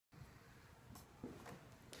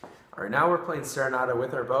All right, now we're playing Seranata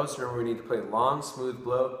with our bows. Remember, we need to play long, smooth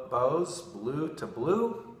bows, blue to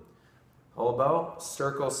blue. Whole bow,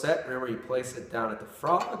 circle set. Remember, you place it down at the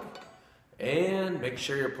frog. And make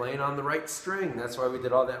sure you're playing on the right string. That's why we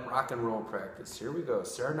did all that rock and roll practice. Here we go.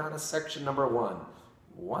 Seranata section number 1.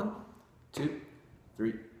 1, 2,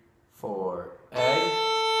 3, 4. A,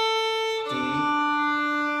 D,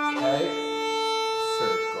 A,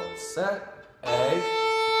 circle set. A,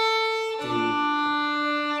 D,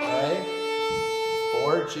 A,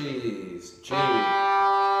 4 G's. G, 2, 3,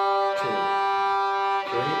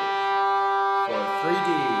 4, 3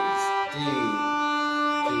 D's. D,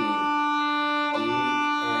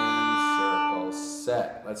 and circle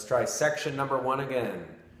set. Let's try section number 1 again.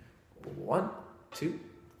 1, 2,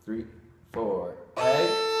 3, 4. A,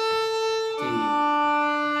 D,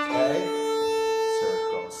 A,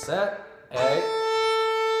 circle set. A,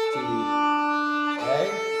 D,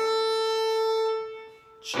 A,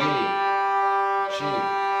 G, G,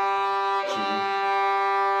 G,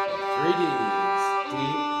 3 D's, D,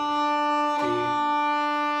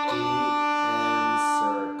 and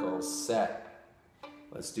circle set.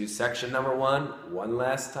 Let's do section number 1 one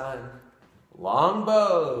last time. Long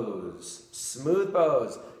bows, smooth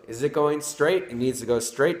bows. Is it going straight? It needs to go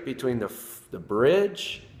straight between the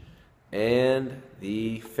bridge and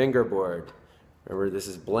the fingerboard. Remember, this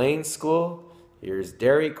is Blaine School. Here's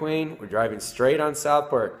Dairy Queen. We're driving straight on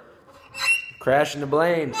Southport. Crash into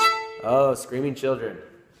Blaine. Oh, screaming children.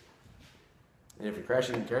 And if you're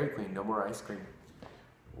crashing in Dairy Queen, no more ice cream.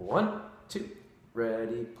 1, 2,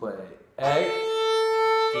 ready, play. A,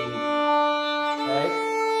 D, A,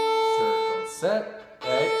 circle set.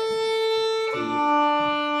 A, D,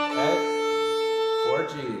 A, 4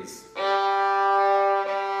 G's.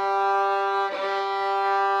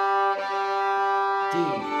 D,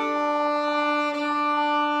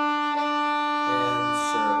 and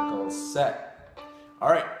circle set. All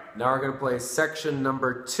right, now we're going to play section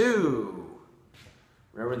number 2.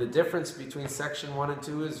 Remember, the difference between section 1 and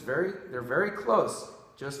 2 is they're very close.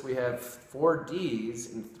 Just we have 4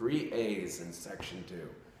 D's and 3 A's in section 2.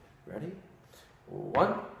 Ready?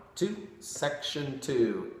 1, 2, section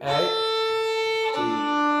 2. A, D,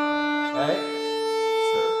 A,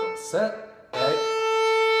 circle set. A,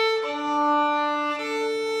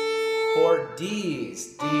 4 D's.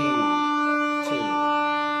 D, 2, 3,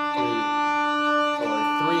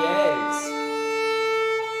 4, 3 A's.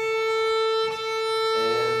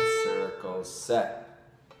 Set.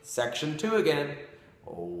 Section 2 again.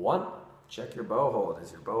 1. Check your bow hold.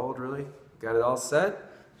 Is your bow hold really got it all set?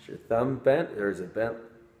 Is your thumb bent, or is it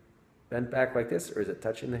bent back like this, or is it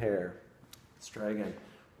touching the hair? Let's try again.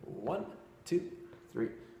 1, 2, 3,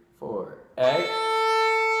 4. A, D,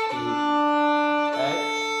 A,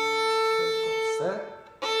 circle set.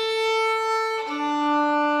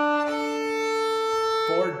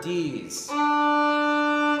 4 D's. 3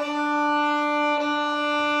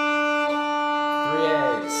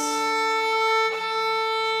 A's.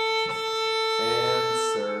 And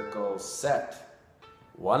circle set.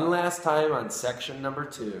 One last time on section number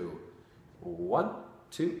 2. 1,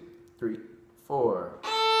 2, 3, 4.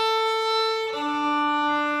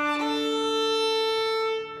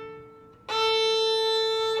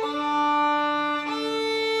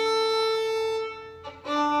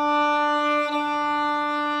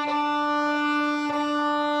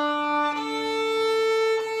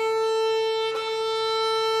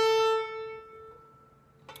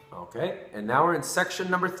 Okay, and now we're in section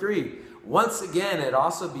number 3. Once again, it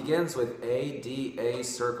also begins with A, D, A,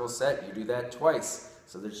 circle set. You do that twice.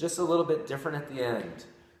 So there's just a little bit different at the end.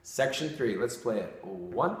 Section 3, let's play it.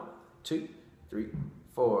 1, 2, 3,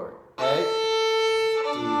 4. A,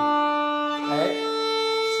 D, A,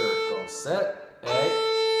 circle set. A,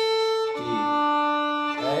 D,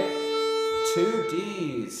 A, 2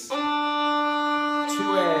 D's, 2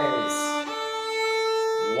 A's,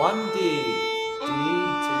 1 D, D,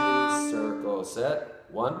 2, circle set.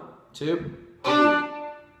 1, 2, D.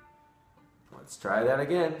 Let's try that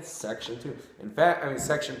again. Section 2.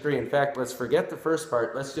 Section 3. In fact, let's forget the first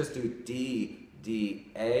part. Let's just do D,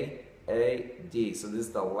 D, A, D. So this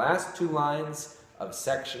is the last 2 lines of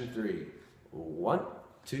section 3. 1,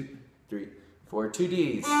 2, 3, 4. 2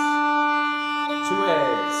 D's, 2 A's,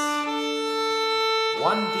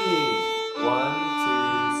 1 D,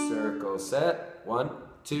 1, 2, circle set. 1,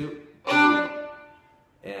 2, D.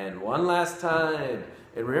 And one last time.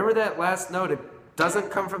 And remember that last note, it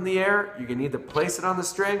doesn't come from the air. You can either place it on the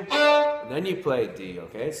string, and then you play D,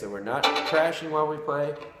 okay? So we're not crashing while we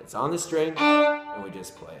play. It's on the string, and we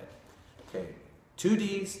just play it. Okay, 2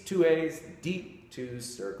 D's, 2 A's, D, 2,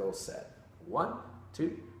 circle set. 1,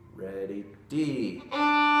 2, ready, D.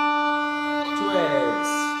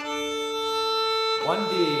 A's.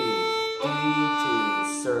 1D,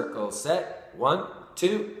 D2, circle set, 1,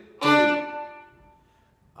 2, D.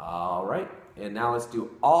 All right, and now let's do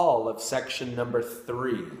all of section number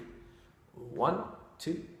 3. 1,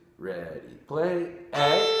 2, ready, play.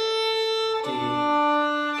 A, D,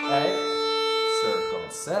 A, circle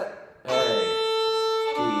set, A,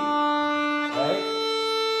 D, A,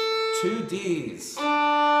 2 D's, 2 A's,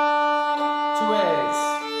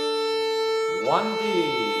 1 D,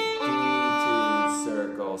 D2,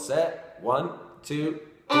 circle set, 1, 2,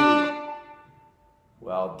 D.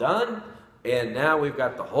 Well done. And now we've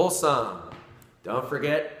got the whole song. Don't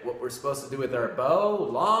forget what we're supposed to do with our bow.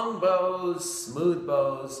 Long bows, smooth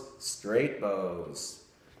bows, straight bows.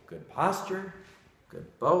 Good posture, good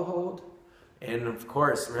bow hold. And of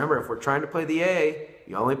course, remember, if we're trying to play the A,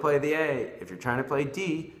 you only play the A. If you're trying to play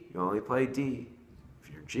D, you only play D. If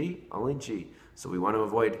you're G, only G. So we want to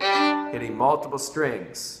avoid hitting multiple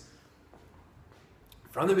strings.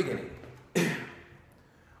 From the beginning.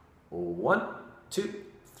 1, 2,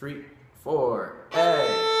 3, 4. A,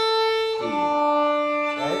 D, A,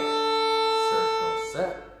 circle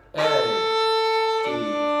set, A, D,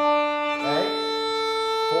 A,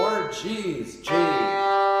 4 G's, G, 2, 3,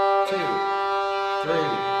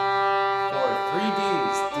 4, 3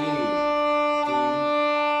 D's, D, D,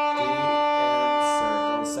 D, and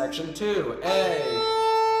circle section 2, A,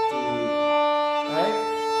 D, A,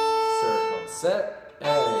 circle set, A,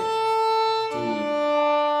 D,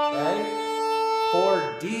 A,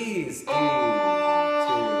 4 D's, D, 2, 3,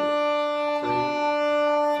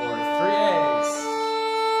 4, 3 A's,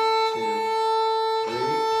 2, 3,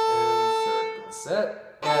 and circle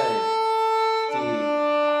set, A, D,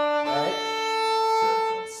 A,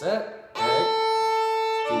 circle set, A,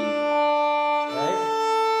 D, A,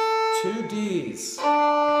 2 D's, 2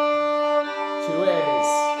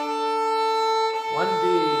 A's, 1 D,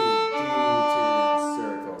 D2,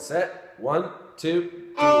 circle set, 1, 2, D.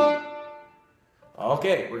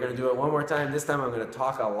 Okay, we're going to do it one more time. This time I'm going to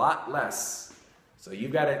talk a lot less. So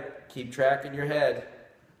you've got to keep track in your head.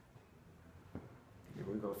 Here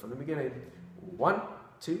we go from the beginning. 1,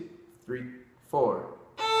 2, 3, 4.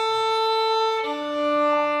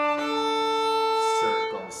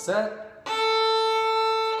 Circle set.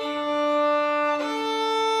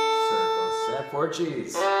 Circle set, 4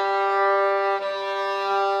 G's. D.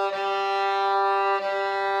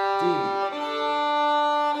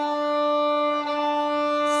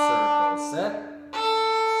 Set,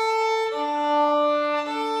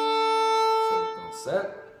 circle set,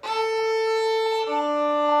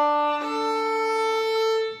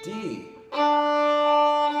 D, A,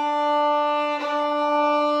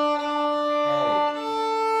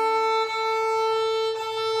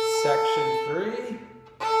 section 3,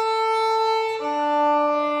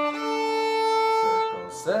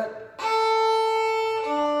 circle set,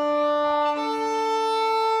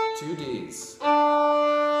 2 D's.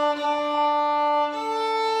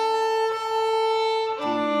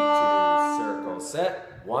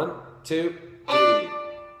 Set, 1, 2, 3.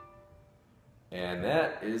 And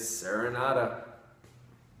that is Seranata.